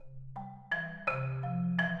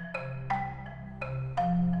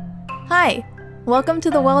Hi, welcome to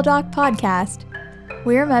the WellDoc podcast.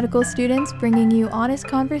 We're medical students bringing you honest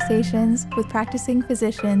conversations with practicing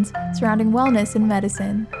physicians surrounding wellness in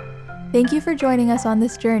medicine. Thank you for joining us on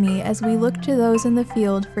this journey as we look to those in the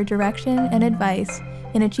field for direction and advice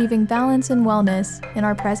in achieving balance and wellness in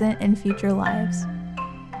our present and future lives.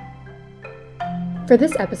 For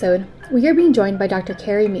this episode, we are being joined by Dr.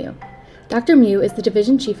 Carrie Muh. Dr. Muh is the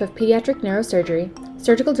Division Chief of Pediatric Neurosurgery,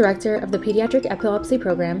 Surgical Director of the Pediatric Epilepsy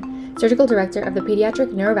Program, Surgical Director of the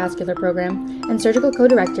Pediatric Neurovascular Program, and Surgical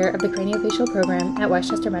Co-Director of the Craniofacial Program at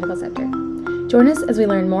Westchester Medical Center. Join us as we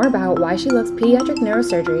learn more about why she loves pediatric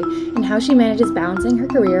neurosurgery and how she manages balancing her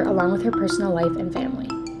career along with her personal life and family.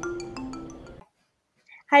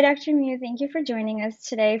 Hi, Dr. Muh. Thank you for joining us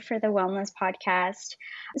today for the Wellness Podcast.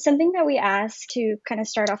 Something that we ask to kind of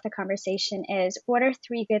start off the conversation is, what are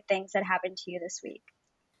 3 good things that happened to you this week?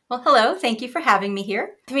 Well, hello. Thank you for having me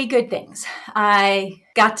here. 3 good things. I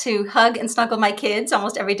got to hug and snuggle my kids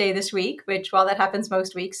almost every day this week, which, while that happens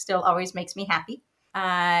most weeks, still always makes me happy.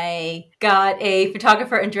 I got a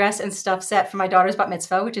photographer and dress and stuff set for my daughter's bat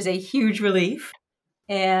mitzvah, which is a huge relief.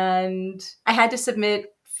 And I had to submit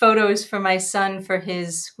photos for my son for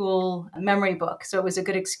his school memory book. So it was a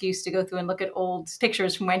good excuse to go through and look at old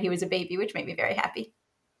pictures from when he was a baby, which made me very happy.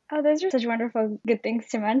 Oh, those are such wonderful, good things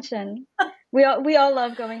to mention. We all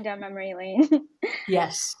love going down memory lane.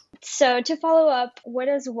 Yes. So to follow up, what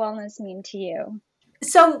does wellness mean to you?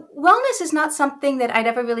 So wellness is not something that I'd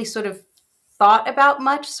ever really sort of thought about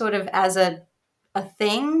much, sort of as a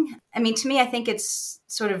thing. I mean, to me, I think it's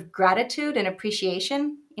sort of gratitude and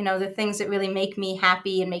appreciation. You know, the things that really make me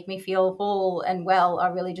happy and make me feel whole and well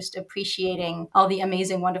are really just appreciating all the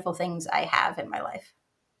amazing, wonderful things I have in my life.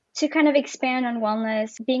 To kind of expand on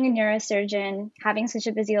wellness, being a neurosurgeon, having such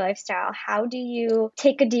a busy lifestyle, how do you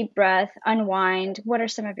take a deep breath, unwind? What are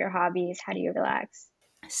some of your hobbies? How do you relax?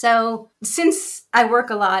 So since I work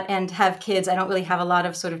a lot and have kids, I don't really have a lot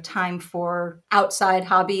of sort of time for outside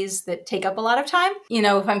hobbies that take up a lot of time. You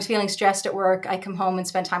know, if I'm feeling stressed at work, I come home and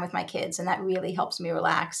spend time with my kids, and that really helps me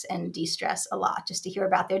relax and de-stress a lot, just to hear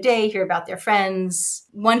about their day, hear about their friends.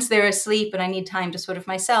 Once they're asleep and I need time to sort of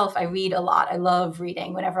myself, I read a lot. I love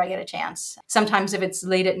reading whenever I get a chance. Sometimes if it's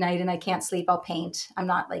late at night and I can't sleep, I'll paint. I'm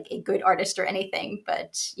not like a good artist or anything,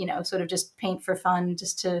 but, you know, sort of just paint for fun,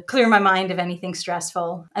 just to clear my mind of anything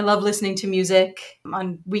stressful. I love listening to music.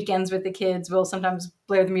 On weekends with the kids, we'll sometimes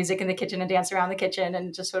blare the music in the kitchen and dance around the kitchen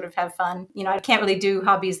and just sort of have fun. You know, I can't really do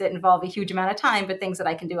hobbies that involve a huge amount of time, but things that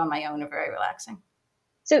I can do on my own are very relaxing.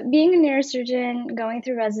 So being a neurosurgeon, going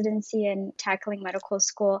through residency and tackling medical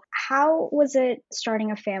school, how was it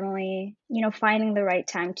starting a family, finding the right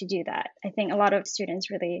time to do that? I think a lot of students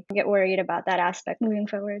really get worried about that aspect moving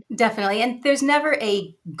forward. Definitely. And there's never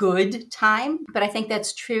a good time, but I think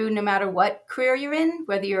that's true no matter what career you're in.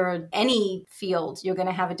 Whether you're in any field, you're going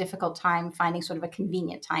to have a difficult time finding sort of a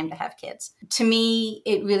convenient time to have kids. To me,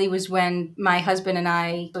 it really was when my husband and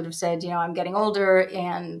I sort of said, I'm getting older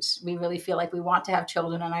and we really feel like we want to have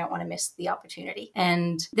children and I don't want to miss the opportunity.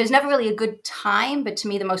 And there's never really a good time, but to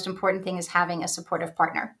me, the most important thing is having a supportive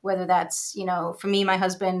partner, whether that's, for me, my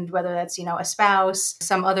husband, whether that's, a spouse,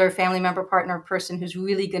 some other family member, partner, person who's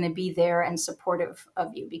really going to be there and supportive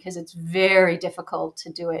of you, because it's very difficult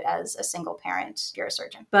to do it as a single parent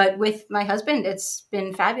neurosurgeon. But with my husband, it's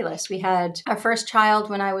been fabulous. We had our first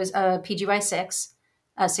child when I was a PGY6.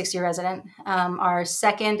 A 6-year resident, our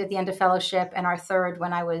second at the end of fellowship, and our third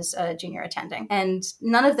when I was a junior attending. And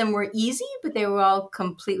none of them were easy, but they were all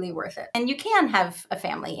completely worth it. And you can have a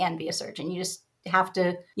family and be a surgeon. You just have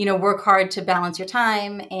to, work hard to balance your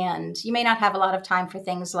time. And you may not have a lot of time for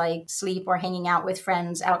things like sleep or hanging out with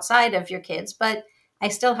friends outside of your kids, but I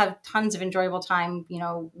still have tons of enjoyable time,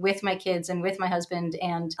 with my kids and with my husband.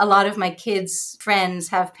 And a lot of my kids' friends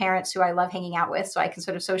have parents who I love hanging out with. So I can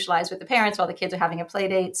sort of socialize with the parents while the kids are having a play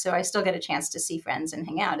date. So I still get a chance to see friends and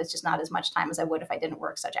hang out. It's just not as much time as I would if I didn't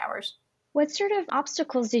work such hours. What sort of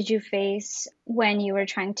obstacles did you face when you were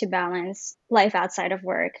trying to balance life outside of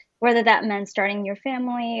work? Whether that meant starting your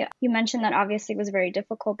family. You mentioned that obviously was very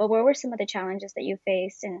difficult, but what were some of the challenges that you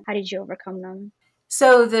faced and how did you overcome them?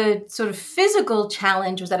 So the sort of physical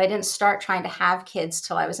challenge was that I didn't start trying to have kids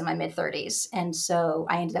till I was in my mid-30s. And so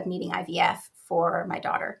I ended up needing IVF for my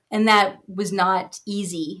daughter. And that was not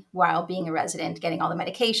easy while being a resident, getting all the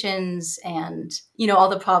medications and, all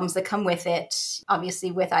the problems that come with it.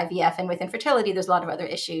 Obviously with IVF and with infertility, there's a lot of other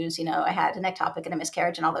issues. I had an ectopic and a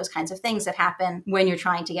miscarriage and all those kinds of things that happen when you're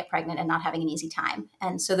trying to get pregnant and not having an easy time.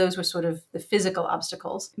 And so those were sort of the physical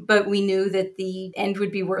obstacles, but we knew that the end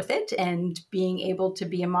would be worth it. And being able to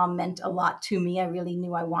be a mom meant a lot to me. I really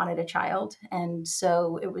knew I wanted a child. And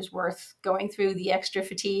so it was worth going through the extra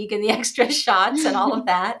fatigue and the extra shots and all of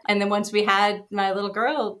that. And then once we had my little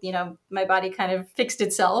girl, my body kind of fixed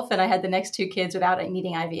itself and I had the next 2 kids without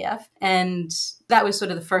needing IVF. And that was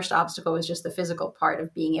sort of the first obstacle, was just the physical part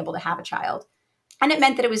of being able to have a child. And it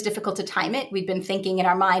meant that it was difficult to time it. We'd been thinking in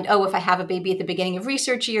our mind, if I have a baby at the beginning of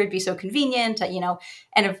research year, it'd be so convenient,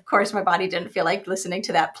 and of course my body didn't feel like listening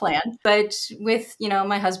to that plan. But with,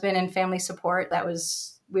 my husband and family support,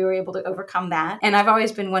 we were able to overcome that. And I've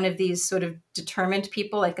always been one of these sort of determined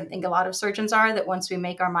people, like I think a lot of surgeons are, that once we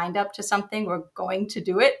make our mind up to something, we're going to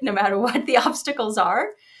do it no matter what the obstacles are.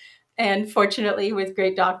 And fortunately, with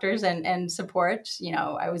great doctors and support,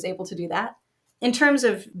 I was able to do that. In terms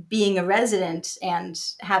of being a resident and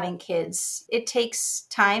having kids, it takes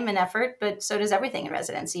time and effort, but so does everything in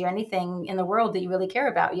residency or anything in the world that you really care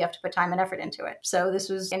about. You have to put time and effort into it. So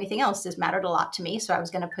anything else. This mattered a lot to me. So I was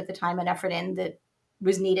going to put the time and effort in that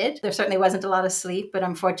was needed. There certainly wasn't a lot of sleep, but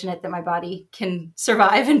I'm fortunate that my body can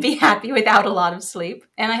survive and be happy without a lot of sleep.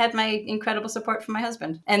 And I had my incredible support from my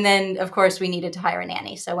husband. And then, of course, we needed to hire a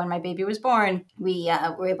nanny. So when my baby was born, we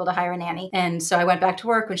were able to hire a nanny. And so I went back to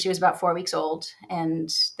work when she was about 4 weeks old. And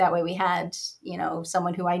that way we had,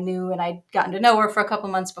 someone who I knew, and I'd gotten to know her for a couple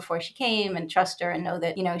months before she came and trust her and know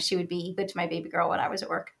that, she would be good to my baby girl when I was at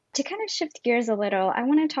work. To kind of shift gears a little, I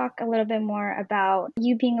want to talk a little bit more about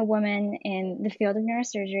you being a woman in the field of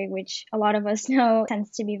neurosurgery, which a lot of us know tends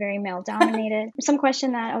to be very male dominated. Some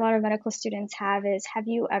question that a lot of medical students have is, have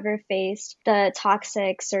you ever faced the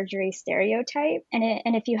toxic surgery stereotype?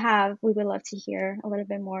 And if you have, we would love to hear a little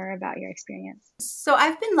bit more about your experience. So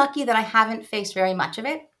I've been lucky that I haven't faced very much of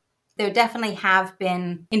it. There definitely have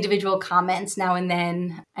been individual comments now and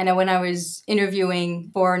then. I know when I was interviewing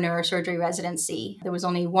for neurosurgery residency, there was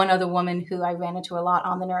only one other woman who I ran into a lot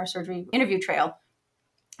on the neurosurgery interview trail.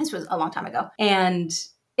 This was a long time ago. And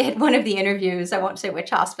at one of the interviews, I won't say which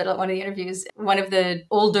hospital, at one of the interviews, one of the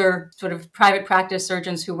older sort of private practice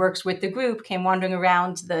surgeons who works with the group came wandering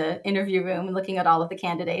around the interview room and looking at all of the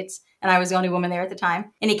candidates. And I was the only woman there at the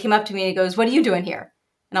time. And he came up to me and he goes, "What are you doing here?"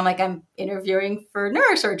 And I'm like, "I'm interviewing for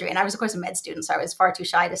neurosurgery." And I was, of course, a med student, so I was far too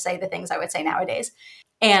shy to say the things I would say nowadays.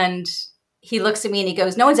 And he looks at me and he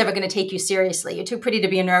goes, "No one's ever going to take you seriously. You're too pretty to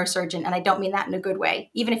be a neurosurgeon." And I don't mean that in a good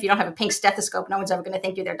way. Even if you don't have a pink stethoscope, no one's ever going to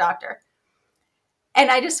think you're their doctor. And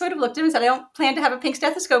I just sort of looked at him and said, "I don't plan to have a pink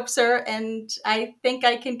stethoscope, sir. And I think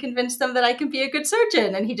I can convince them that I can be a good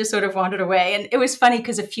surgeon." And he just sort of wandered away. And it was funny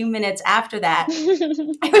because a few minutes after that,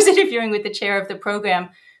 I was interviewing with the chair of the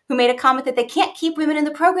program, who made a comment that they can't keep women in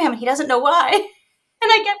the program and he doesn't know why.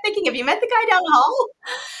 And I kept thinking, have you met the guy down the hall?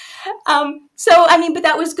 But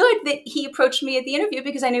that was good that he approached me at the interview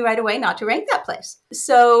because I knew right away not to rank that place.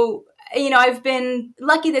 So, I've been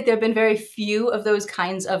lucky that there have been very few of those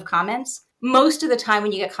kinds of comments. Most of the time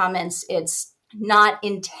when you get comments, it's not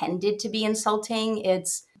intended to be insulting.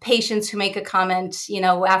 It's patients who make a comment,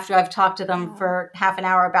 after I've talked to them for half an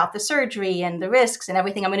hour about the surgery and the risks and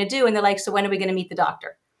everything I'm going to do. And they're like, "So when are we going to meet the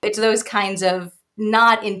doctor?" It's those kinds of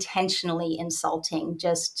not intentionally insulting,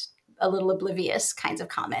 just a little oblivious kinds of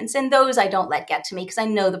comments. And those I don't let get to me because I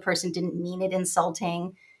know the person didn't mean it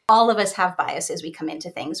insulting. All of us have biases we come into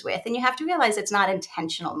things with, and you have to realize it's not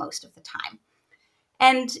intentional most of the time.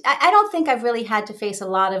 And I don't think I've really had to face a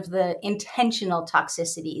lot of the intentional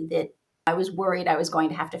toxicity that I was worried I was going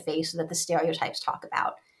to have to face, that the stereotypes talk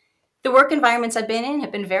about. The work environments I've been in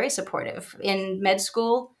have been very supportive. In med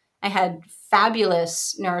school, I had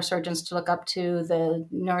fabulous neurosurgeons to look up to. The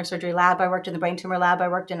neurosurgery lab I worked in, the brain tumor lab I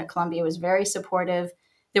worked in at Columbia was very supportive.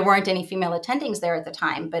 There weren't any female attendings there at the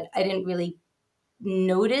time, but I didn't really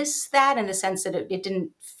notice that in the sense that it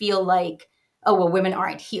didn't feel like, oh, well, women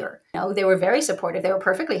aren't here. They were very supportive. They were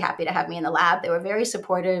perfectly happy to have me in the lab. They were very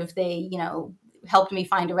supportive. They, helped me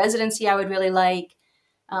find a residency I would really like.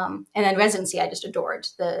 And then residency, I just adored.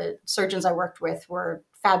 The surgeons I worked with were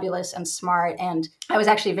fabulous and smart. And I was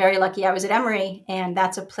actually very lucky. I was at Emory, and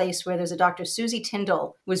that's a place where there's a Dr. Susie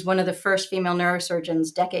Tyndall, was one of the first female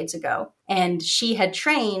neurosurgeons decades ago. And she had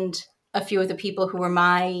trained a few of the people who were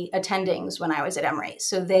my attendings when I was at Emory.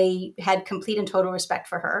 So they had complete and total respect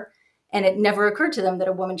for her. And it never occurred to them that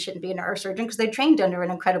a woman shouldn't be a neurosurgeon because they trained under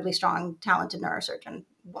an incredibly strong, talented neurosurgeon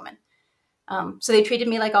woman. So they treated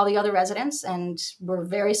me like all the other residents and were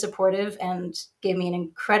very supportive and gave me an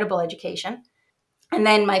incredible education. And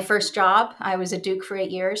then my first job, I was at Duke for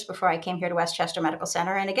 8 years before I came here to Westchester Medical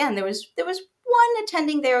Center. And again, there was one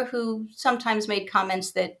attending there who sometimes made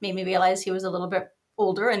comments that made me realize he was a little bit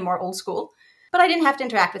older and more old school. But I didn't have to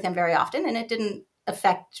interact with him very often, and it didn't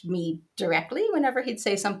affect me directly. Whenever he'd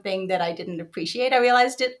say something that I didn't appreciate, I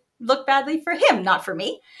realized it looked badly for him, not for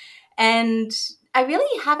me. And I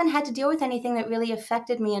really haven't had to deal with anything that really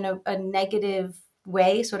affected me in a negative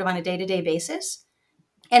way, sort of on a day-to-day basis.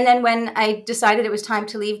 And then when I decided it was time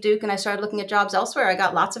to leave Duke and I started looking at jobs elsewhere, I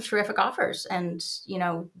got lots of terrific offers. And,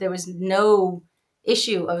 there was no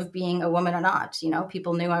issue of being a woman or not.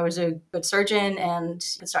 People knew I was a good surgeon and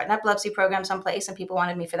could start an epilepsy program someplace, and people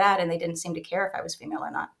wanted me for that. And they didn't seem to care if I was female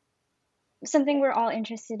or not. Something we're all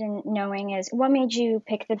interested in knowing is what made you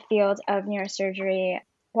pick the field of neurosurgery?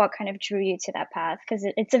 What kind of drew you to that path? Because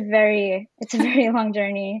it's a very long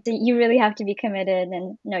journey. So you really have to be committed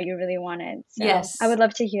and know you really want it. So yes. I would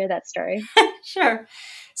love to hear that story. Sure.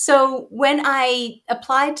 So when I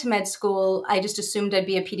applied to med school, I just assumed I'd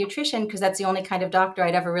be a pediatrician because that's the only kind of doctor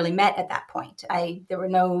I'd ever really met at that point. There were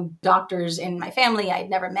no doctors in my family. I'd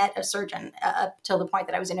never met a surgeon up till the point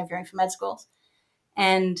that I was interviewing for med schools.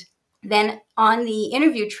 And then on the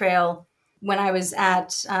interview trail, when I was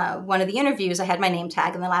at one of the interviews, I had my name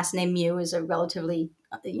tag, and the last name Muh is a relatively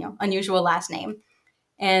unusual last name.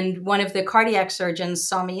 And one of the cardiac surgeons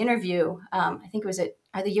saw me interview, I think it was at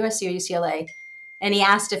either USC or UCLA, and he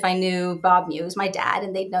asked if I knew Bob Muh, who's my dad,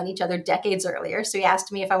 and they'd known each other decades earlier. So he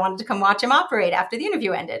asked me if I wanted to come watch him operate after the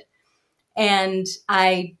interview ended. And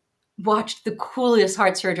I watched the coolest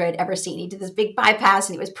heart surgery I'd ever seen. He did this big bypass,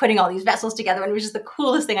 and he was putting all these vessels together, and it was just the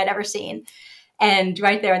coolest thing I'd ever seen. And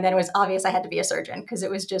right there and then it was obvious I had to be a surgeon because it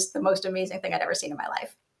was just the most amazing thing I'd ever seen in my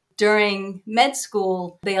life. During med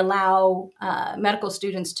school, they allow medical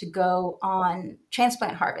students to go on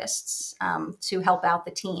transplant harvests to help out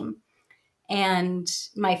the team. And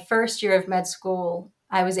my first year of med school,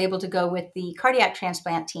 I was able to go with the cardiac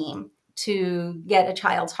transplant team to get a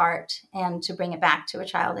child's heart and to bring it back to a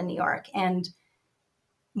child in New York. And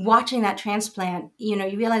watching that transplant, you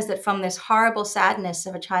realize that from this horrible sadness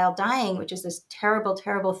of a child dying, which is this terrible,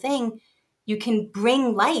 terrible thing, you can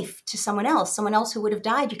bring life to someone else who would have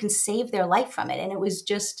died. You can save their life from it. And it was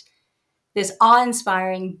just this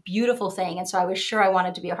awe-inspiring, beautiful thing. And so I was sure I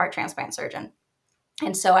wanted to be a heart transplant surgeon.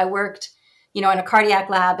 And so I worked, in a cardiac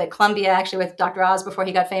lab at Columbia, actually with Dr. Oz before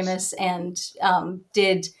he got famous, and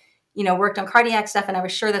worked on cardiac stuff. And I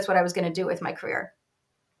was sure that's what I was going to do with my career.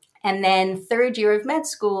 And then third year of med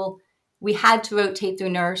school, we had to rotate through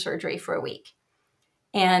neurosurgery for a week.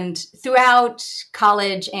 And throughout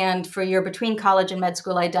college and for a year between college and med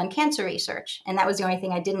school, I'd done cancer research. And that was the only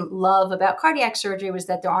thing I didn't love about cardiac surgery was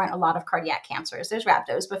that there aren't a lot of cardiac cancers. There's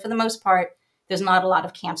rhabdos, but for the most part, there's not a lot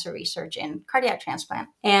of cancer research in cardiac transplant.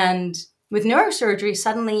 And with neurosurgery,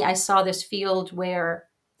 suddenly I saw this field where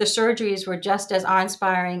the surgeries were just as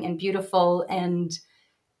awe-inspiring and beautiful and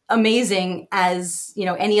amazing as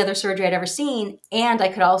any other surgery I'd ever seen. And I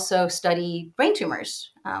could also study brain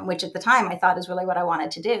tumors, which at the time I thought is really what I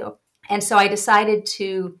wanted to do. And so I decided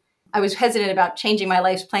I was hesitant about changing my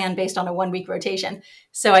life's plan based on a 1-week rotation.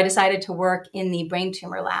 So I decided to work in the brain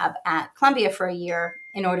tumor lab at Columbia for a year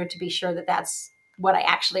in order to be sure that that's what I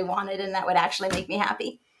actually wanted and that would actually make me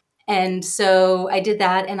happy. And so I did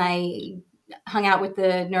that, and I hung out with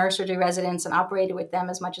the neurosurgery residents and operated with them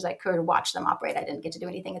as much as I could, watch them operate. I didn't get to do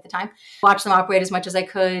anything at the time. Watch them operate as much as I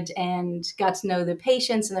could and got to know the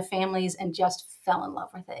patients and the families and just fell in love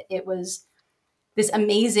with it. It was this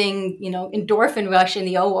amazing, endorphin rush in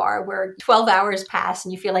the OR where 12 hours pass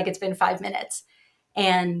and you feel like it's been 5 minutes.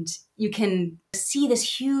 And you can see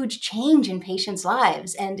this huge change in patients'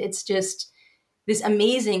 lives. And it's just this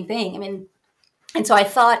amazing thing. And so I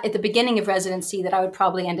thought at the beginning of residency that I would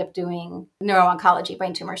probably end up doing neuro-oncology,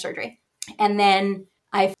 brain tumor surgery. And then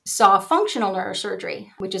I saw functional neurosurgery,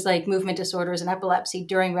 which is like movement disorders and epilepsy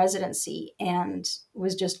during residency, and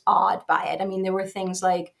was just awed by it. There were things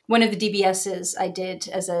like one of the DBSs I did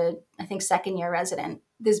as second year resident.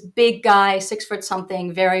 This big guy, 6 foot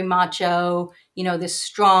something, very macho, this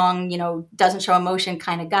strong, doesn't show emotion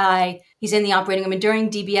kind of guy. He's in the operating room. And during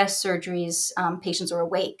DBS surgeries, patients are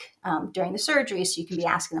awake during the surgery, so you can be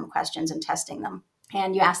asking them questions and testing them.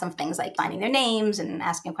 And you ask them things like finding their names and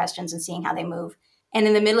asking questions and seeing how they move. And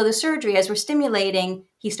in the middle of the surgery, as we're stimulating,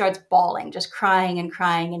 he starts bawling, just crying. And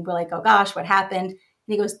we're like, oh gosh, what happened? And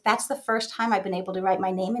he goes, that's the first time I've been able to write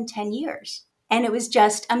my name in 10 years. And it was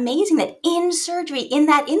just amazing that in surgery, in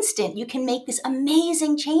that instant, you can make this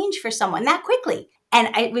amazing change for someone that quickly.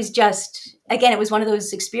 And it was just, again, it was one of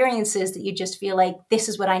those experiences that you just feel like, this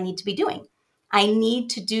is what I need to be doing. I need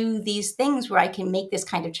to do these things where I can make this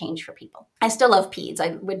kind of change for people. I still love peds.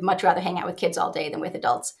 I would much rather hang out with kids all day than with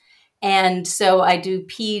adults. And so I do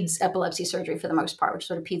peds epilepsy surgery for the most part, which is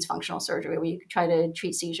sort of peds functional surgery, where you try to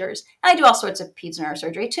treat seizures. And I do all sorts of peds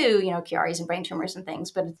neurosurgery too, Chiari's and brain tumors and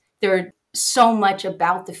things. But there are so much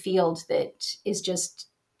about the field that is just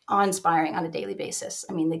awe-inspiring on a daily basis.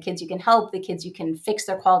 I mean, the kids you can help, the kids you can fix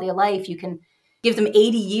their quality of life, you can give them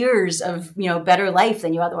 80 years of, better life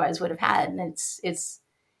than you otherwise would have had. And it's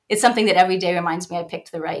something that every day reminds me I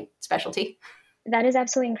picked the right specialty. That is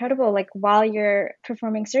absolutely incredible. Like while you're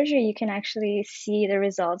performing surgery, you can actually see the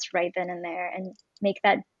results right then and there and make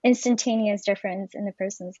that instantaneous difference in the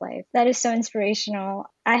person's life. That is so inspirational.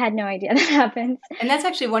 I had no idea that happens. And that's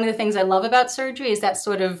actually one of the things I love about surgery is that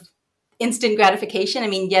sort of instant gratification. I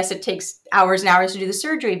mean, yes, it takes hours and hours to do the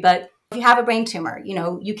surgery, but if you have a brain tumor,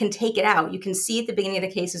 you can take it out. You can see at the beginning of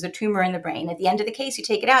the case is a tumor in the brain. At the end of the case, you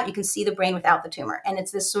take it out, you can see the brain without the tumor. And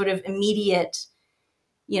it's this sort of immediate,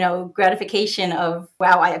 gratification of,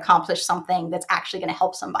 wow, I accomplished something that's actually going to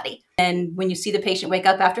help somebody. And when you see the patient wake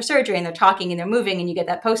up after surgery and they're talking and they're moving and you get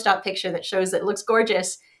that post-op picture that shows that it looks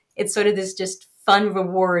gorgeous, it's sort of this just fun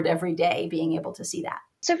reward every day being able to see that.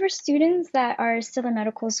 So for students that are still in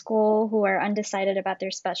medical school who are undecided about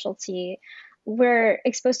their specialty, we're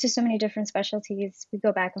exposed to so many different specialties. We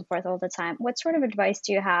go back and forth all the time. What sort of advice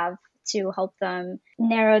do you have to help them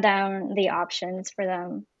narrow down the options for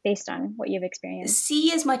them based on what you've experienced?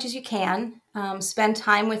 See as much as you can. Spend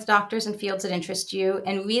time with doctors and fields that interest you,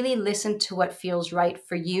 and really listen to what feels right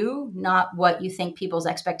for you, not what you think people's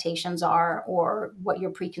expectations are or what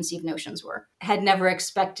your preconceived notions were. I had never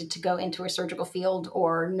expected to go into a surgical field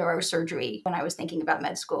or neurosurgery when I was thinking about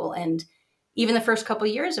med school. And even the first couple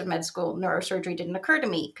of years of med school, neurosurgery didn't occur to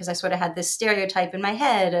me because I sort of had this stereotype in my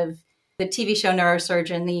head of the TV show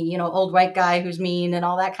neurosurgeon, the, old white guy who's mean and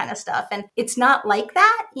all that kind of stuff. And it's not like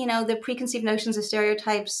that. The preconceived notions of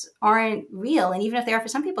stereotypes aren't real. And even if they are for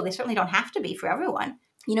some people, they certainly don't have to be for everyone.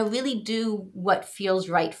 Really do what feels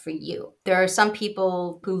right for you. There are some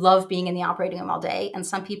people who love being in the operating room all day and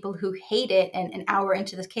some people who hate it. And an hour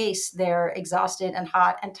into the case, they're exhausted and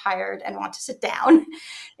hot and tired and want to sit down,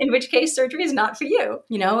 in which case surgery is not for you.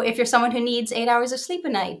 If you're someone who needs 8 hours of sleep a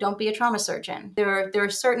night, don't be a trauma surgeon. There are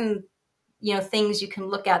certain things you can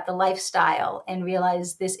look at the lifestyle and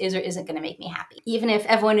realize this is or isn't going to make me happy. Even if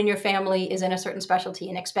everyone in your family is in a certain specialty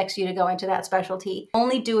and expects you to go into that specialty,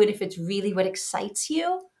 only do it if it's really what excites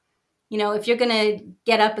you. If you're going to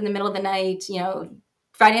get up in the middle of the night,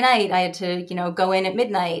 Friday night, I had to, go in at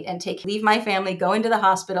midnight and leave my family, go into the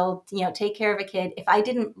hospital, take care of a kid. If I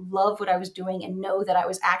didn't love what I was doing and know that I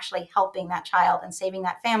was actually helping that child and saving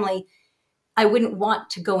that family, I wouldn't want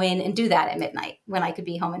to go in and do that at midnight when I could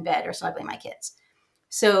be home in bed or snuggling my kids.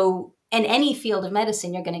 So in any field of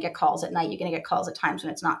medicine, you're going to get calls at night. You're going to get calls at times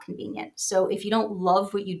when it's not convenient. So if you don't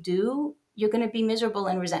love what you do, you're going to be miserable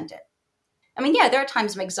and resent it. I mean, yeah, there are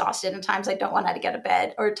times I'm exhausted and times I don't want to get out of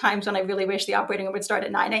bed, or times when I really wish the operating room would start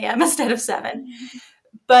at 9 a.m. instead of 7.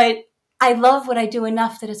 But I love what I do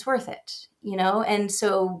enough that it's worth it, And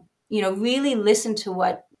so, really listen to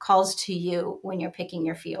what calls to you when you're picking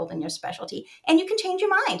your field and your specialty. And you can change your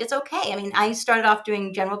mind. It's okay. I mean, I started off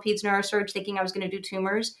doing general peds neurosurgery thinking I was going to do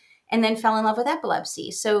tumors and then fell in love with epilepsy.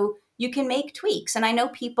 So you can make tweaks. And I know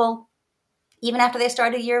people, even after they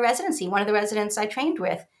started a year of residency, one of the residents I trained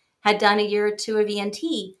with had done a year or 2 of ENT.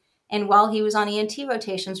 And while he was on ENT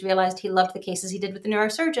rotations, realized he loved the cases he did with the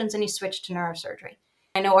neurosurgeons and he switched to neurosurgery.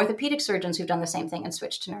 I know orthopedic surgeons who've done the same thing and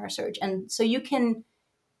switched to neurosurgery. And so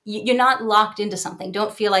you're not locked into something.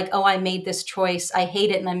 Don't feel like, oh, I made this choice. I hate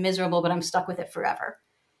it and I'm miserable, but I'm stuck with it forever.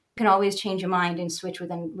 You can always change your mind and switch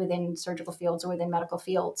within surgical fields or within medical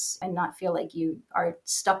fields and not feel like you are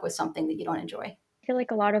stuck with something that you don't enjoy. I feel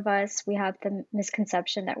like a lot of us, we have the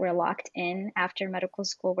misconception that we're locked in after medical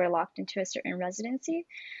school. We're locked into a certain residency,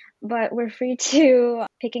 but we're free to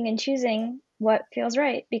picking and choosing what feels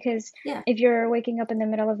right. Because if you're waking up in the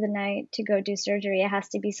middle of the night to go do surgery, it has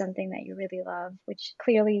to be something that you really love, which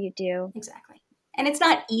clearly you do. Exactly. And it's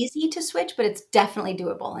not easy to switch, but it's definitely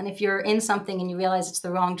doable. And if you're in something and you realize it's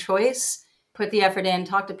the wrong choice, put the effort in,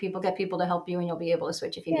 talk to people, get people to help you, and you'll be able to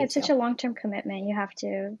switch if you need to. It's such a long-term commitment. You have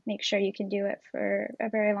to make sure you can do it for a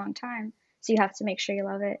very long time. So you have to make sure you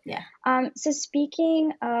love it. Yeah. So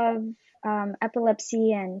speaking of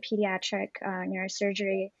epilepsy and pediatric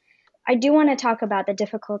neurosurgery, I do want to talk about the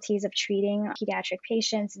difficulties of treating pediatric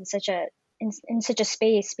patients in such a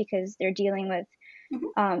space because they're dealing with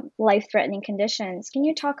life-threatening conditions. Can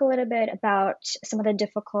you talk a little bit about some of the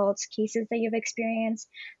difficult cases that you've experienced,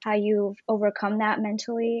 how you've overcome that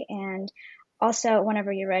mentally, and also,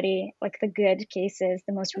 whenever you're ready, like the good cases,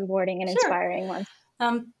 the most rewarding and inspiring ones?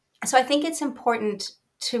 So I think it's important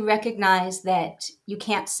to recognize that you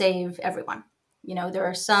can't save everyone. There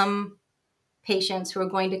are some patients who are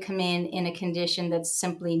going to come in a condition that's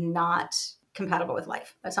simply not compatible with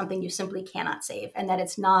life. That's something you simply cannot save, and that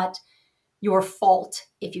it's not your fault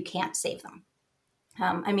if you can't save them.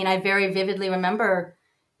 I very vividly remember,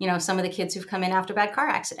 some of the kids who've come in after bad car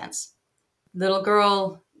accidents. Little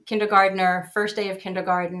girl, kindergartner, first day of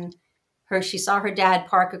kindergarten, she saw her dad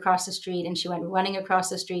park across the street, and she went running across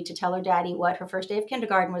the street to tell her daddy what her first day of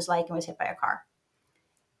kindergarten was like, and was hit by a car.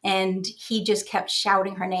 And he just kept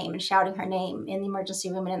shouting her name in the emergency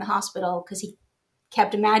room and in the hospital, because he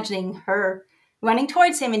kept imagining her running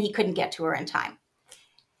towards him, and he couldn't get to her in time.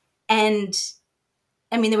 And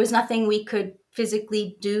there was nothing we could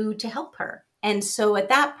physically do to help her. And so at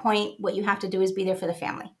that point, what you have to do is be there for the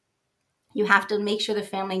family. You have to make sure the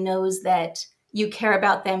family knows that you care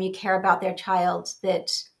about them, you care about their child, that,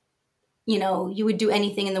 you would do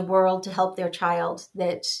anything in the world to help their child,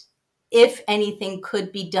 that if anything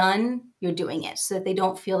could be done, you're doing it, so that they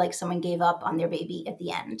don't feel like someone gave up on their baby at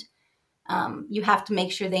the end. You have to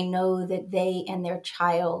make sure they know that they and their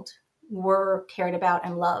child were cared about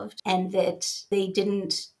and loved, and that they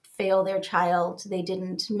didn't fail their child. They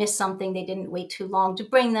didn't miss something. They didn't wait too long to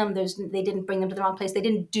bring them. They didn't bring them to the wrong place. They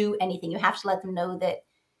didn't do anything. You have to let them know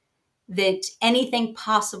that anything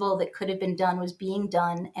possible that could have been done was being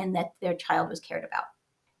done, and that their child was cared about,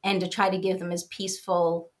 and to try to give them as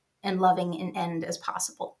peaceful and loving an end as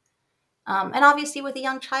possible. And obviously with a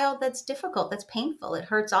young child, that's difficult. That's painful. It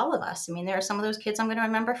hurts all of us. There are some of those kids I'm going to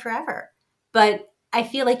remember forever. But I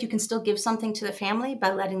feel like you can still give something to the family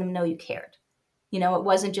by letting them know you cared. It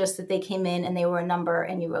wasn't just that they came in and they were a number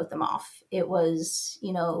and you wrote them off. It was,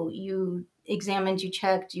 you examined, you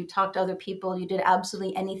checked, you talked to other people, you did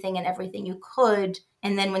absolutely anything and everything you could.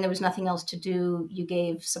 And then when there was nothing else to do, you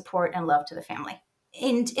gave support and love to the family.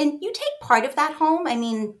 And you take part of that home.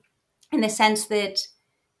 In the sense that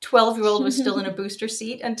 12-year-old was still in a booster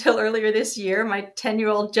seat until earlier this year. My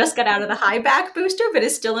 10-year-old just got out of the high back booster, but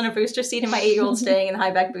is still in a booster seat. And my 8-year-old staying in the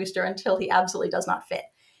high back booster until he absolutely does not fit.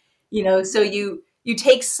 So you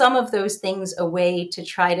take some of those things away to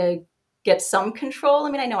try to get some control.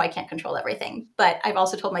 I know I can't control everything, but I've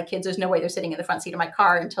also told my kids there's no way they're sitting in the front seat of my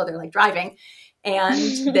car until they're like driving, and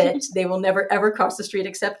that they will never, ever cross the street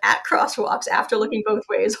except at crosswalks after looking both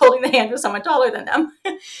ways, holding the hand of someone taller than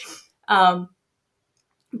them.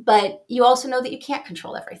 But you also know that you can't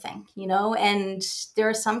control everything, and there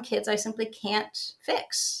are some kids I simply can't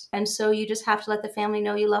fix. And so you just have to let the family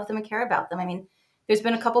know you love them and care about them. There's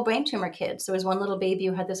been a couple brain tumor kids. There was one little baby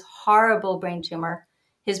who had this horrible brain tumor.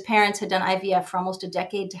 His parents had done IVF for almost a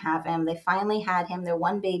decade to have him. They finally had him, their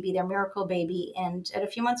one baby, their miracle baby. And at a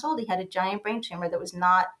few months old, he had a giant brain tumor that was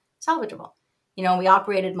not salvageable. We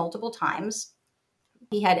operated multiple times.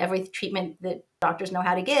 He had every treatment that doctors know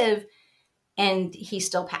how to give, and he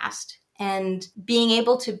still passed. And being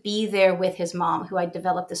able to be there with his mom, who I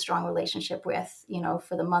developed a strong relationship with,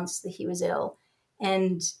 for the months that he was ill,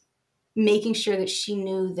 and making sure that she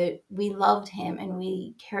knew that we loved him and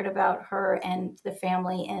we cared about her and the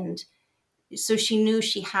family. And so she knew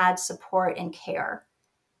she had support and care.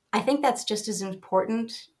 I think that's just as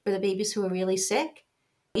important for the babies who are really sick.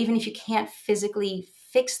 Even if you can't physically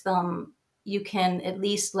fix them, you can at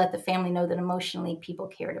least let the family know that emotionally people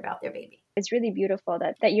cared about their baby. It's really beautiful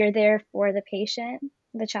that you're there for the patient,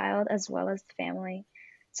 the child, as well as the family.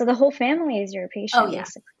 So the whole family is your patient. Oh, yeah.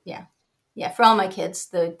 Basically. Yeah. For all my kids,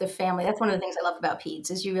 the family, that's one of the things I love about peds,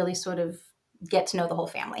 is you really sort of get to know the whole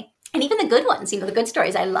family. And even the good ones, the good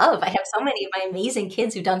stories I love. I have so many of my amazing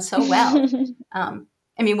kids who've done so well.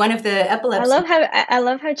 One of the epilepsy. I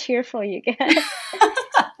love how cheerful you get.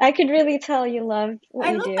 I could really tell you love what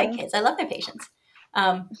you do. I love my kids. I love their patients.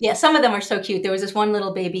 Some of them are so cute. There was this one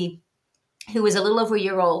little baby who was a little over a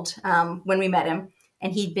year old when we met him,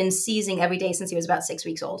 and he'd been seizing every day since he was about 6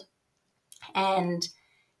 weeks old. And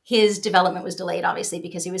his development was delayed, obviously,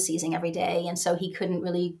 because he was seizing every day. And so he couldn't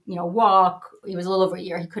really, walk. He was a little over a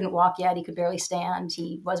year. He couldn't walk yet. He could barely stand.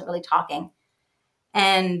 He wasn't really talking.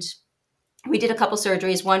 And we did a couple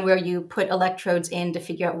surgeries, one where you put electrodes in to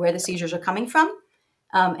figure out where the seizures are coming from.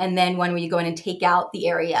 And then one where you go in and take out the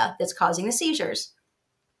area that's causing the seizures.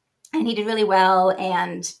 And he did really well.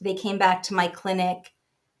 And they came back to my clinic,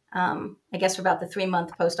 I guess for about the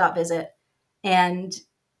 3-month post-op visit. And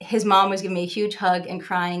his mom was giving me a huge hug and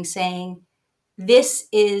crying, saying,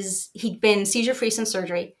 he'd been seizure-free since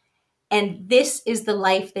surgery. And this is the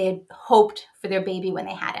life they had hoped for their baby when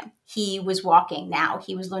they had him. He was walking now.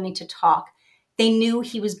 He was learning to talk. They knew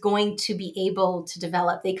he was going to be able to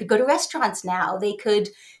develop. They could go to restaurants now. They could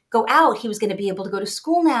go out. He was going to be able to go to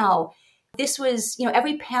school now. This was,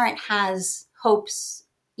 every parent has hopes,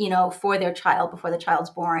 for their child before the child's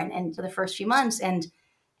born and for the first few months. And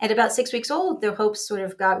at about 6 weeks old, their hopes sort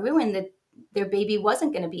of got ruined that their baby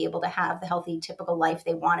wasn't going to be able to have the healthy, typical life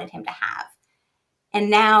they wanted him to have. And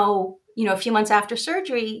now, a few months after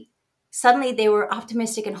surgery, suddenly they were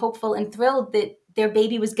optimistic and hopeful and thrilled that their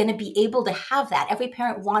baby was going to be able to have that. Every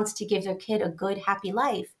parent wants to give their kid a good, happy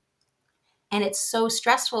life. And it's so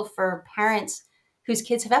stressful for parents whose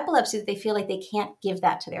kids have epilepsy that they feel like they can't give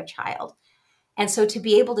that to their child. And so to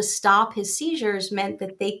be able to stop his seizures meant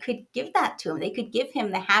that they could give that to him. They could give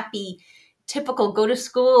him the happy, typical go to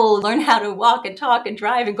school, learn how to walk and talk and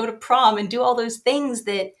drive and go to prom and do all those things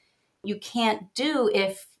that you can't do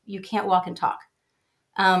if you can't walk and talk.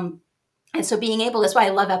 And so being able, that's why I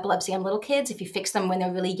love epilepsy on little kids, if you fix them when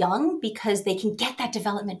they're really young, because they can get that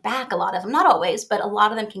development back. A lot of them, not always, but a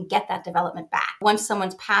lot of them can get that development back. Once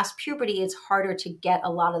someone's past puberty, it's harder to get a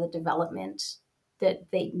lot of the development that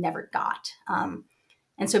they never got.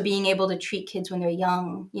 And so being able to treat kids when they're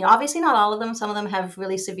young, obviously not all of them. Some of them have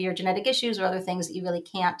really severe genetic issues or other things that you really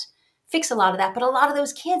can't fix a lot of that. But a lot of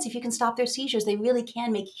those kids, if you can stop their seizures, they really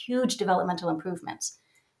can make huge developmental improvements,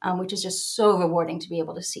 which is just so rewarding to be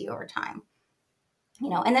able to see over time.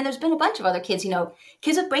 And then there's been a bunch of other kids,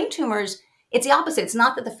 kids with brain tumors. It's the opposite. It's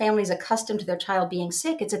not that the family's accustomed to their child being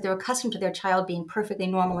sick. It's that they're accustomed to their child being perfectly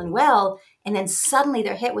normal and well. And then suddenly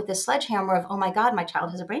they're hit with this sledgehammer of, oh my God, my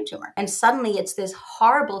child has a brain tumor. And suddenly it's this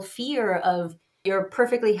horrible fear of your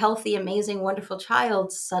perfectly healthy, amazing, wonderful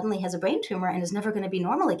child suddenly has a brain tumor and is never going to be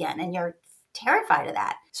normal again. And you're terrified of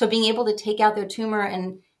that. So being able to take out their tumor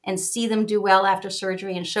and see them do well after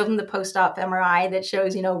surgery and show them the post-op MRI that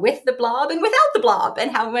shows, with the blob and without the blob,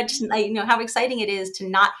 and how much, how exciting it is to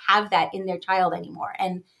not have that in their child anymore.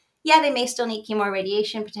 And yeah, they may still need chemo or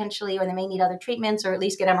radiation potentially, or they may need other treatments or at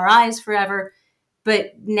least get MRIs forever.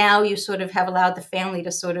 But now you sort of have allowed the family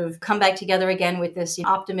to sort of come back together again with this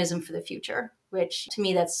optimism for the future, which to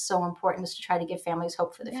me, that's so important, is to try to give families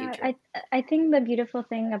hope for the future. I think the beautiful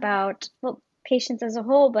thing about, patients as a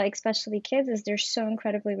whole, but especially kids, is they're so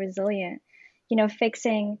incredibly resilient.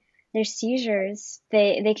 Fixing their seizures,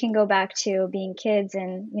 they can go back to being kids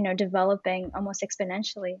and, developing almost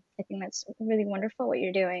exponentially. I think that's really wonderful what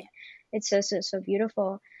you're doing. It's so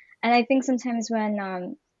beautiful. And I think sometimes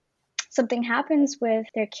when something happens with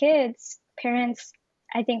their kids, parents,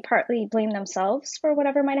 I think, partly blame themselves for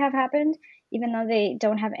whatever might have happened, even though they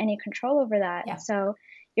don't have any control over that. Yeah. So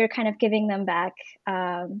you're kind of giving them back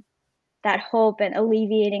that hope and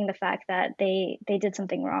alleviating the fact that they did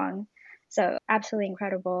something wrong. So absolutely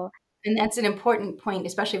incredible. And that's an important point,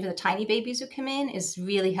 especially for the tiny babies who come in, is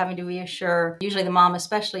really having to reassure, usually the mom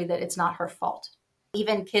especially, that it's not her fault.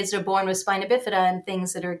 Even kids are born with spina bifida and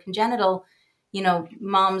things that are congenital,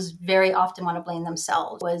 moms very often want to blame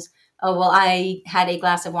themselves. I had a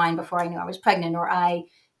glass of wine before I knew I was pregnant, or I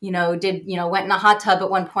went in a hot tub at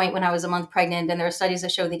one point when I was a month pregnant, and there are studies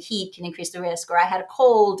that show that heat can increase the risk, or I had a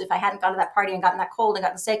cold. If I hadn't gone to that party and gotten that cold and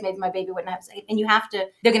gotten sick, maybe my baby wouldn't have. And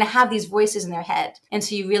they're going to have these voices in their head. And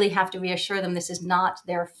so you really have to reassure them this is not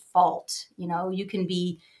their fault. You can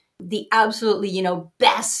be the absolutely,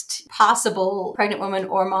 best possible pregnant woman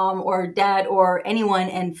or mom or dad or anyone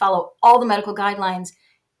and follow all the medical guidelines,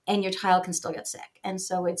 and your child can still get sick. And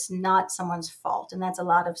so it's not someone's fault. And that's a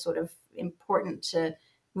lot of sort of important to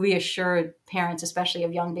reassure parents, especially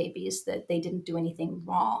of young babies, that they didn't do anything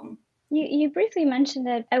wrong. You briefly mentioned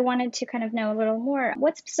it. I wanted to kind of know a little more.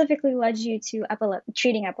 What specifically led you to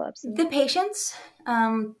treating epilepsy? The patients,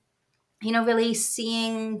 really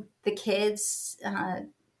seeing the kids.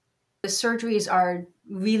 The surgeries are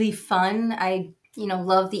really fun. I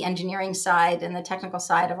love the engineering side and the technical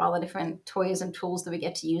side of all the different toys and tools that we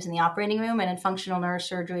get to use in the operating room. And in functional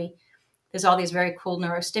neurosurgery, there's all these very cool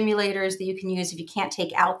neurostimulators that you can use. If you can't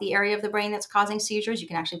take out the area of the brain that's causing seizures, you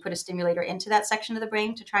can actually put a stimulator into that section of the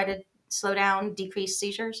brain to try to slow down, decrease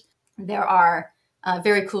seizures. There are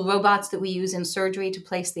very cool robots that we use in surgery to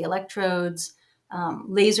place the electrodes.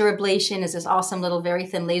 Laser ablation is this awesome little very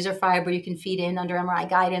thin laser fiber you can feed in under MRI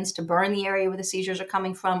guidance to burn the area where the seizures are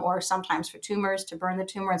coming from, or sometimes for tumors to burn the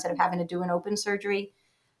tumor instead of having to do an open surgery.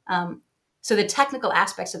 So the technical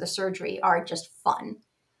aspects of the surgery are just fun.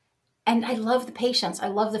 And I love the patients. I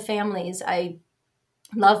love the families. I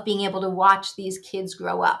love being able to watch these kids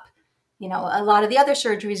grow up. A lot of the other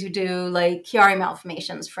surgeries you do, like Chiari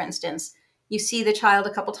malformations, for instance, you see the child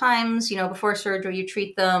a couple times, before surgery, you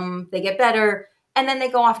treat them, they get better. And then they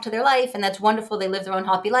go off to their life, and that's wonderful. They live their own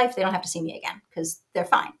happy life. They don't have to see me again because they're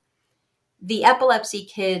fine. The epilepsy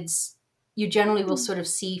kids, you generally will sort of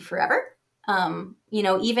see forever.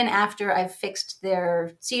 Even after I've fixed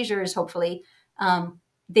their seizures, hopefully,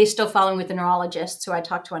 they're still following with the neurologist who I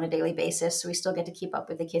talk to on a daily basis. So we still get to keep up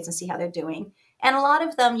with the kids and see how they're doing. And a lot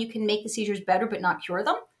of them, you can make the seizures better, but not cure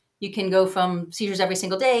them. You can go from seizures every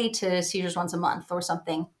single day to seizures once a month or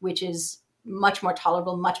something, which is much more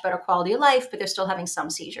tolerable, much better quality of life, but they're still having some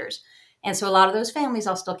seizures. And so a lot of those families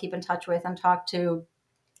I'll still keep in touch with and talk to.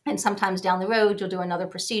 And sometimes down the road, you'll do another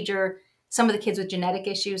procedure. Some of the kids with genetic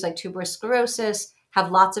issues like tuberous sclerosis have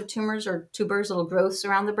lots of tumors or tubers, little growths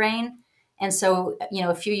around the brain. And so,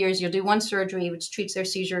 a few years, you'll do one surgery, which treats their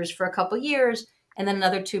seizures for a couple of years, and then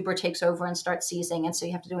another tuber takes over and starts seizing. And so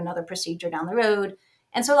you have to do another procedure down the road.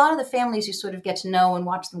 And so a lot of the families you sort of get to know and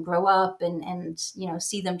watch them grow up and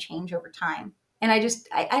see them change over time. And I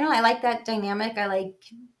don't know, I like that dynamic. I like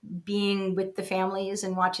being with the families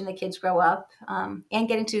and watching the kids grow up and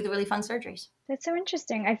getting to do the really fun surgeries. That's so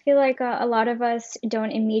interesting. I feel like a lot of us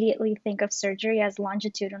don't immediately think of surgery as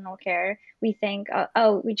longitudinal care. We think,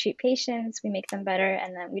 we treat patients, we make them better,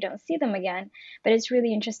 and then we don't see them again. But it's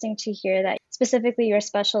really interesting to hear that specifically your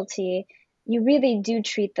specialty, you really do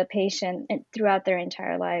treat the patient throughout their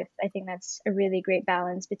entire life. I think that's a really great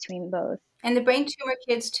balance between both. And the brain tumor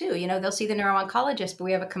kids too, they'll see the neuro-oncologist, but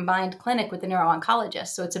we have a combined clinic with the neuro-oncologist.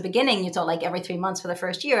 So it's a beginning, it's all like every 3 months for the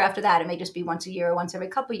first year. After that, it may just be once a year or once every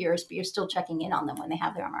couple of years, but you're still checking in on them when they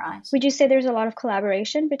have their MRIs. Would you say there's a lot of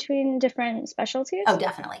collaboration between different specialties? Oh,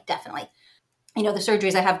 definitely. The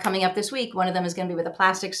surgeries I have coming up this week, one of them is going to be with a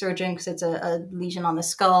plastic surgeon because it's a lesion on the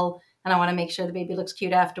skull, and I want to make sure the baby looks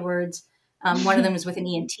cute afterwards. One of them is with an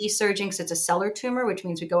ENT surgeon because it's a cellular tumor, which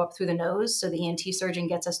means we go up through the nose. So the ENT surgeon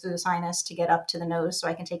gets us through the sinus to get up to the nose so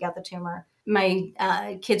I can take out the tumor.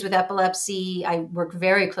 My kids with epilepsy, I work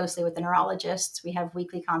very closely with the neurologists. We have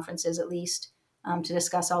weekly conferences at least to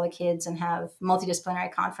discuss all the kids and have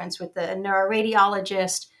multidisciplinary conference with the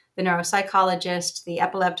neuroradiologist, the neuropsychologist, the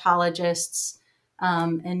epileptologists,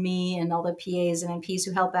 and me and all the PAs and NPs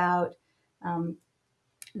who help out.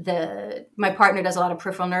 My partner does a lot of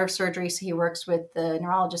peripheral nerve surgery, so he works with the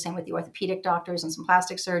neurologist and with the orthopedic doctors and some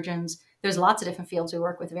plastic surgeons. There's lots of different fields we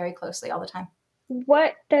work with very closely all the time.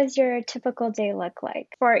 What does your typical day look like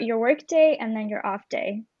for your work day and then your off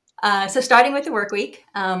day? So starting with the work week,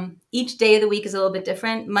 each day of the week is a little bit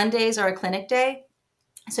different. Mondays are a clinic day.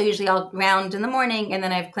 So usually I'll round in the morning and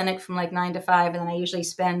then I have clinic from like 9 to 5. And then I usually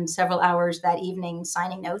spend several hours that evening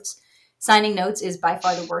signing notes. Signing notes is by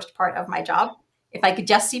far the worst part of my job. If I could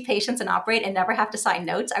just see patients and operate and never have to sign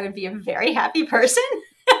notes, I would be a very happy person.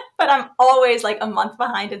 But I'm always like a month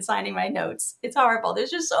behind in signing my notes. It's horrible.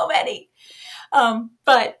 There's just so many.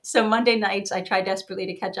 So Monday nights, I try desperately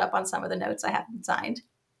to catch up on some of the notes I haven't signed.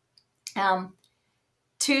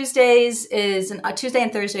 Tuesday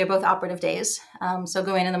and Thursday are both operative days. So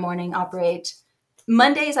go in the morning, operate.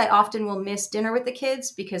 Mondays, I often will miss dinner with the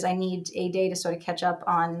kids because I need a day to sort of catch up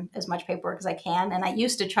on as much paperwork as I can. And I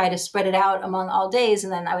used to try to spread it out among all days,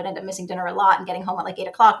 and then I would end up missing dinner a lot and getting home at like 8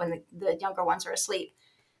 o'clock when the younger ones are asleep.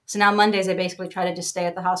 So now Mondays, I basically try to just stay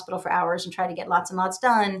at the hospital for hours and try to get lots and lots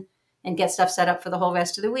done and get stuff set up for the whole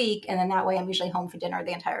rest of the week. And then that way I'm usually home for dinner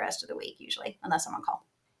the entire rest of the week, usually, unless I'm on call.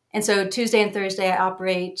 And so Tuesday and Thursday, I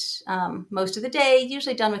operate most of the day,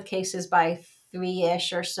 usually done with cases by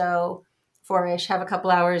 3-ish or so, 4-ish, have a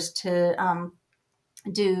couple hours to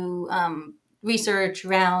do research,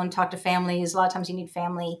 round, talk to families. A lot of times you need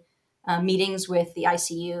family meetings with the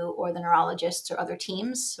ICU or the neurologists or other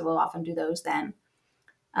teams. So we'll often do those then.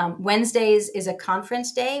 Wednesdays is a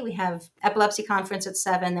conference day. We have epilepsy conference at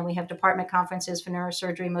 7. Then we have department conferences for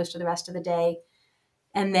neurosurgery most of the rest of the day.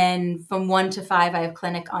 And then from 1 to 5, I have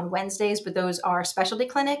clinic on Wednesdays, but those are specialty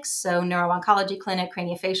clinics. So neuro-oncology clinic,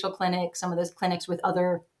 craniofacial clinic, some of those clinics with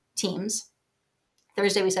other teams.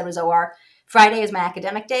 Thursday, we said, was OR. Friday is my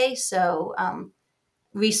academic day. So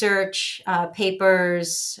research,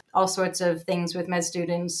 papers, all sorts of things with med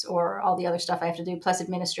students or all the other stuff I have to do, plus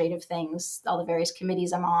administrative things, all the various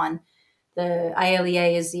committees I'm on. The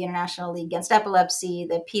ILEA is the International League Against Epilepsy,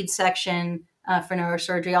 the PED section for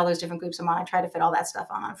neurosurgery, all those different groups I'm on. I try to fit all that stuff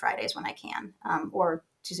on Fridays when I can, or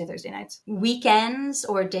Tuesday, Thursday nights. Weekends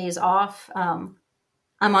or days off, I'm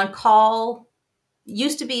on call.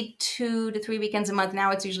 Used to be 2 to 3 weekends a month.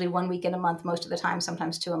 Now it's usually 1 weekend a month most of the time,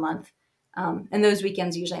 sometimes 2 a month. And those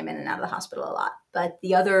weekends, usually I'm in and out of the hospital a lot. But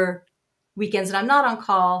the other weekends that I'm not on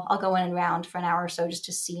call, I'll go in and round for an hour or so just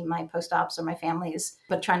to see my post-ops or my families,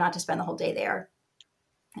 but try not to spend the whole day there.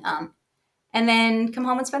 And then come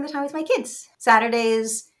home and spend the time with my kids.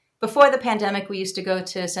 Saturdays, Before the pandemic, we used to go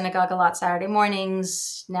to synagogue a lot Saturday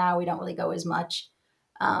mornings. Now we don't really go as much.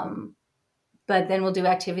 But then we'll do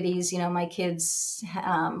activities. My kids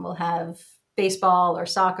will have baseball or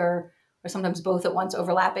soccer, or sometimes both at once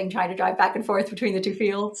overlapping, trying to drive back and forth between the two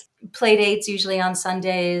fields. Play dates usually on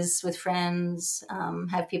Sundays with friends,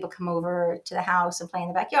 have people come over to the house and play in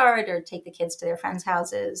the backyard or take the kids to their friends'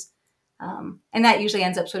 houses. And that usually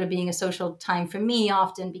ends up sort of being a social time for me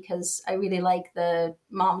often because I really like the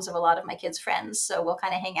moms of a lot of my kids' friends. So we'll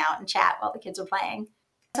kind of hang out and chat while the kids are playing.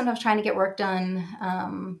 Sometimes trying to get work done.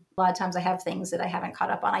 A lot of times I have things that I haven't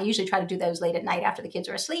caught up on. I usually try to do those late at night after the kids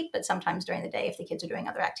are asleep, but sometimes during the day if the kids are doing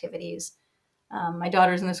other activities. My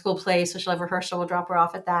daughter's in the school play, so she'll have rehearsal. We'll drop her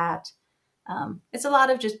off at that. It's a lot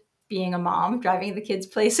of just being a mom, driving the kids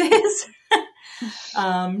places,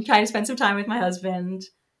 trying to spend some time with my husband.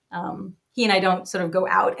 He and I don't sort of go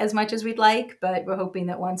out as much as we'd like, but we're hoping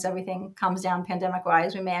that once everything calms down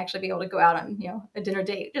pandemic-wise, we may actually be able to go out on, a dinner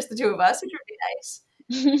date, just the two of us, which would be nice.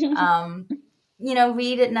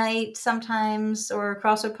 Read at night sometimes, or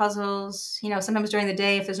crossword puzzles. Sometimes during the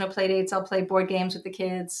day, if there's no play dates, I'll play board games with the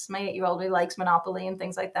kids. My 8-year-old really likes Monopoly and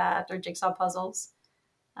things like that, or jigsaw puzzles.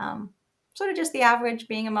 Sort of just the average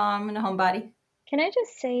being a mom and a homebody. Can I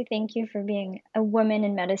just say thank you for being a woman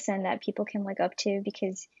in medicine that people can look up to,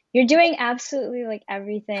 because you're doing absolutely like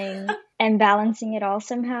everything and balancing it all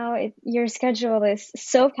somehow. Your schedule is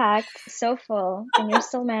so packed, so full, and you're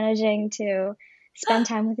still managing to spend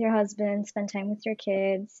time with your husband, spend time with your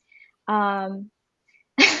kids.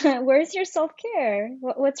 Where's your self-care?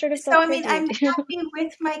 What sort of self-care do you I'm do? happy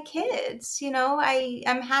with my kids.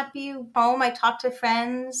 I'm happy home. I talk to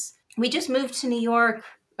friends. We just moved to New York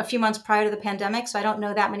a few months prior to the pandemic, so I don't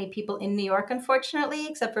know that many people in New York, unfortunately,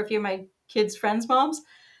 except for a few of my kids' friends' moms.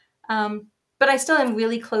 But I still am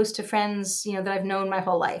really close to friends, that I've known my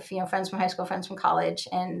whole life, friends from high school, friends from college.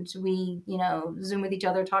 And we, Zoom with each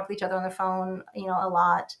other, talk with each other on the phone, a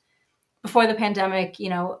lot. Before the pandemic,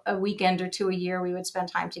 a weekend or two a year, we would spend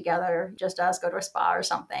time together, just us, go to a spa or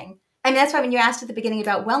something. I mean, that's why when you asked at the beginning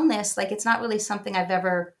about wellness, it's not really something I've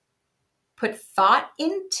ever put thought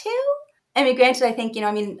into. I mean, granted, I think,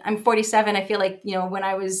 I'm 47. I feel like, when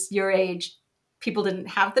I was your age, people didn't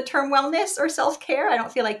have the term wellness or self-care. I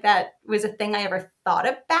don't feel like that was a thing I ever thought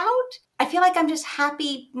about. I feel like I'm just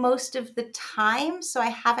happy most of the time, so I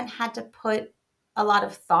haven't had to put a lot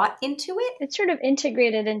of thought into it. It's sort of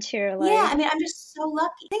integrated into your life. Yeah, I mean, I'm just so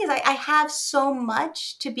lucky. The thing is, I have so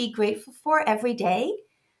much to be grateful for every day.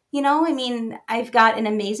 I've got an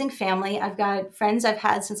amazing family. I've got friends I've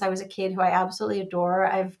had since I was a kid who I absolutely adore.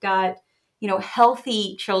 I've got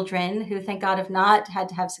healthy children who, thank God, have not had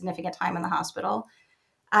to have significant time in the hospital.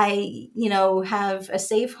 I, have a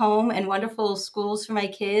safe home and wonderful schools for my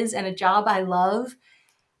kids and a job I love.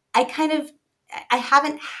 I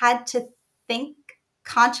haven't had to think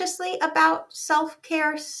consciously about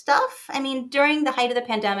self-care stuff. I mean, during the height of the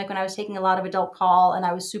pandemic, when I was taking a lot of adult call and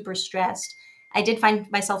I was super stressed, I did find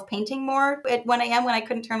myself painting more at 1 a.m. when I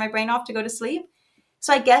couldn't turn my brain off to go to sleep.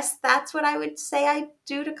 So I guess that's what I would say I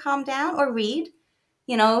do to calm down, or read,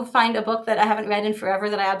 find a book that I haven't read in forever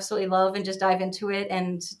that I absolutely love and just dive into it,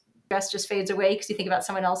 and stress just fades away because you think about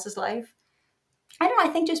someone else's life. I don't know.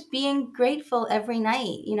 I think just being grateful every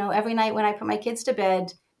night, every night when I put my kids to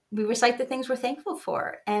bed, we recite the things we're thankful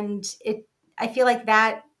for. And I feel like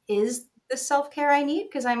that is the self-care I need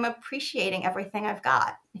because I'm appreciating everything I've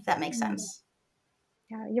got, if that makes sense.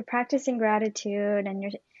 Yeah, you're practicing gratitude, and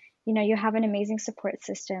you have an amazing support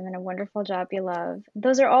system and a wonderful job you love.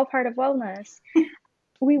 Those are all part of wellness.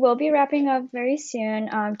 We will be wrapping up very soon.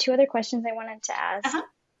 2 other questions I wanted to ask. Uh-huh.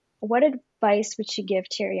 What advice would you give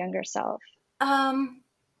to your younger self?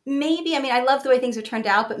 Maybe, I love the way things have turned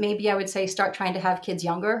out, but maybe I would say start trying to have kids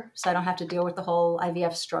younger so I don't have to deal with the whole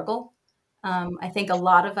IVF struggle. I think a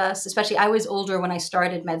lot of us, especially I was older when I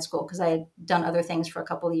started med school because I had done other things for a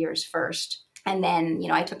couple of years first. And then,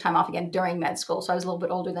 I took time off again during med school. So I was a little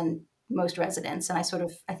bit older than most residents. And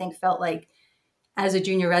I think felt like as a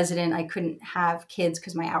junior resident, I couldn't have kids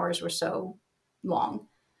because my hours were so long.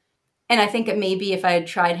 And I think that maybe if I had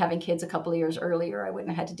tried having kids a couple of years earlier, I wouldn't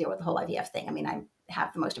have had to deal with the whole IVF thing. I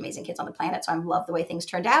have the most amazing kids on the planet, so I love the way things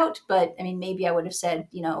turned out. But maybe I would have said,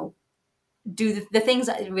 do the things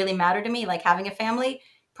that really matter to me, like having a family,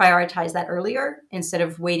 prioritize that earlier instead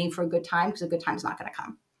of waiting for a good time, because a good time's not going to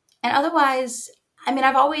come. And otherwise,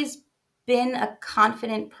 I've always been a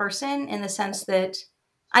confident person in the sense that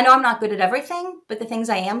I know I'm not good at everything, but the things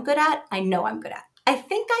I am good at, I know I'm good at. I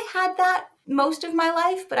think I had that most of my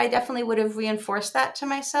life, but I definitely would have reinforced that to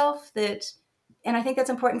myself, that And I think that's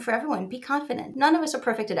important for everyone. Be confident. None of us are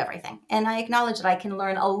perfect at everything. And I acknowledge that I can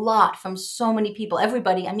learn a lot from so many people.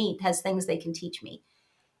 Everybody I meet has things they can teach me.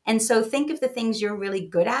 And so think of the things you're really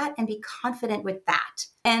good at and be confident with that.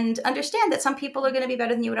 And understand that some people are going to be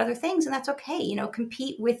better than you at other things, and that's okay.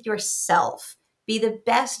 Compete with yourself. Be the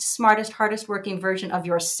best, smartest, hardest working version of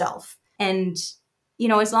yourself. And,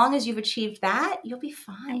 as long as you've achieved that, you'll be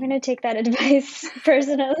fine. I'm going to take that advice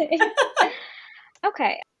personally.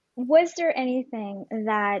 Okay. Was there anything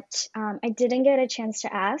that I didn't get a chance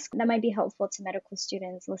to ask that might be helpful to medical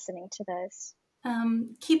students listening to this?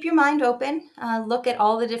 Keep your mind open. Look at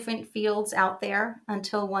all the different fields out there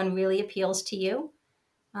until one really appeals to you.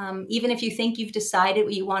 Even if you think you've decided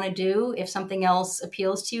what you want to do, if something else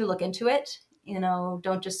appeals to you, look into it.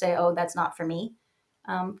 Don't just say, oh, that's not for me.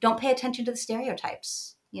 Don't pay attention to the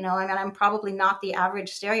stereotypes. I'm probably not the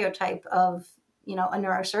average stereotype of, a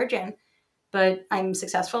neurosurgeon, but I'm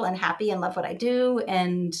successful and happy and love what I do.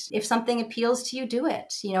 And if something appeals to you, do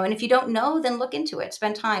it. And if you don't know, then look into it.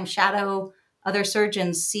 Spend time, shadow other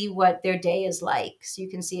surgeons, see what their day is like, so you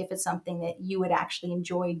can see if it's something that you would actually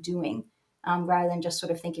enjoy doing, rather than just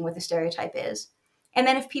sort of thinking what the stereotype is. And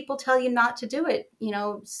then if people tell you not to do it,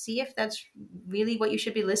 see if that's really what you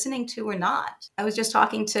should be listening to or not. I was just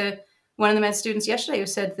talking to one of the med students yesterday who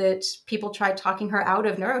said that people tried talking her out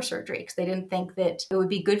of neurosurgery because they didn't think that it would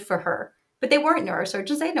be good for her. But they weren't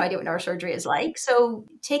neurosurgeons. They had no idea what neurosurgery is like. So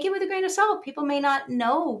take it with a grain of salt. People may not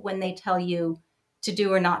know when they tell you to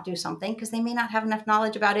do or not do something because they may not have enough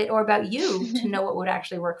knowledge about it or about you to know what would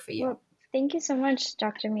actually work for you. Well, thank you so much,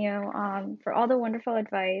 Dr. Muh, for all the wonderful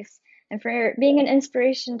advice and for being an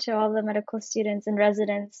inspiration to all the medical students and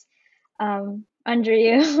residents under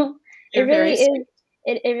you. It really is.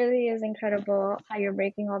 It really is incredible how you're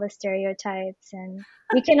breaking all the stereotypes, and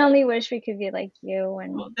we can only wish we could be like you.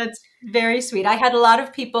 And well, that's very sweet. I had a lot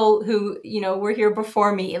of people who, were here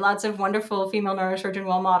before me, lots of wonderful female neurosurgeon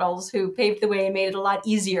role models who paved the way and made it a lot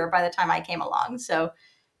easier by the time I came along. So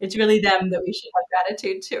it's really them that we should have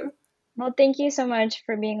gratitude to. Well, thank you so much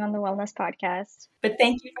for being on the Wellness Podcast. But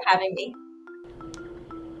thank you for having me.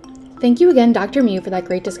 Thank you again, Dr. Muh, for that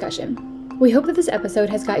great discussion. We hope that this episode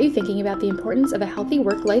has got you thinking about the importance of a healthy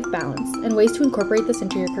work-life balance and ways to incorporate this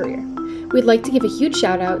into your career. We'd like to give a huge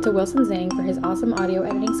shout out to Wilson Zhang for his awesome audio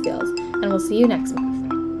editing skills, and we'll see you next month.